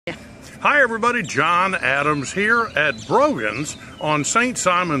Hi everybody, John Adams here at Brogan's on St.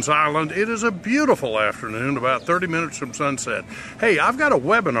 Simons Island. It is a beautiful afternoon, about 30 minutes from sunset. Hey, I've got a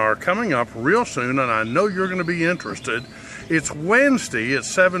webinar coming up real soon and I know you're going to be interested. It's Wednesday at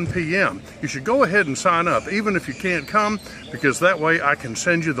 7 p.m. You should go ahead and sign up, even if you can't come, because that way I can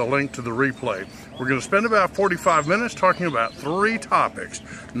send you the link to the replay. We're going to spend about 45 minutes talking about 3 topics.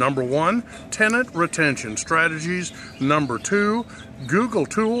 Number 1, tenant retention strategies. Number 2, Google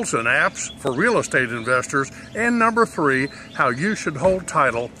tools and apps for real estate investors. And number 3, how you should hold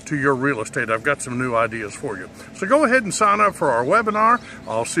title to your real estate. I've got some new ideas for you. So go ahead and sign up for our webinar.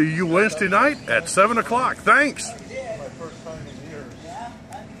 I'll see you Wednesday night at 7 o'clock. Thanks.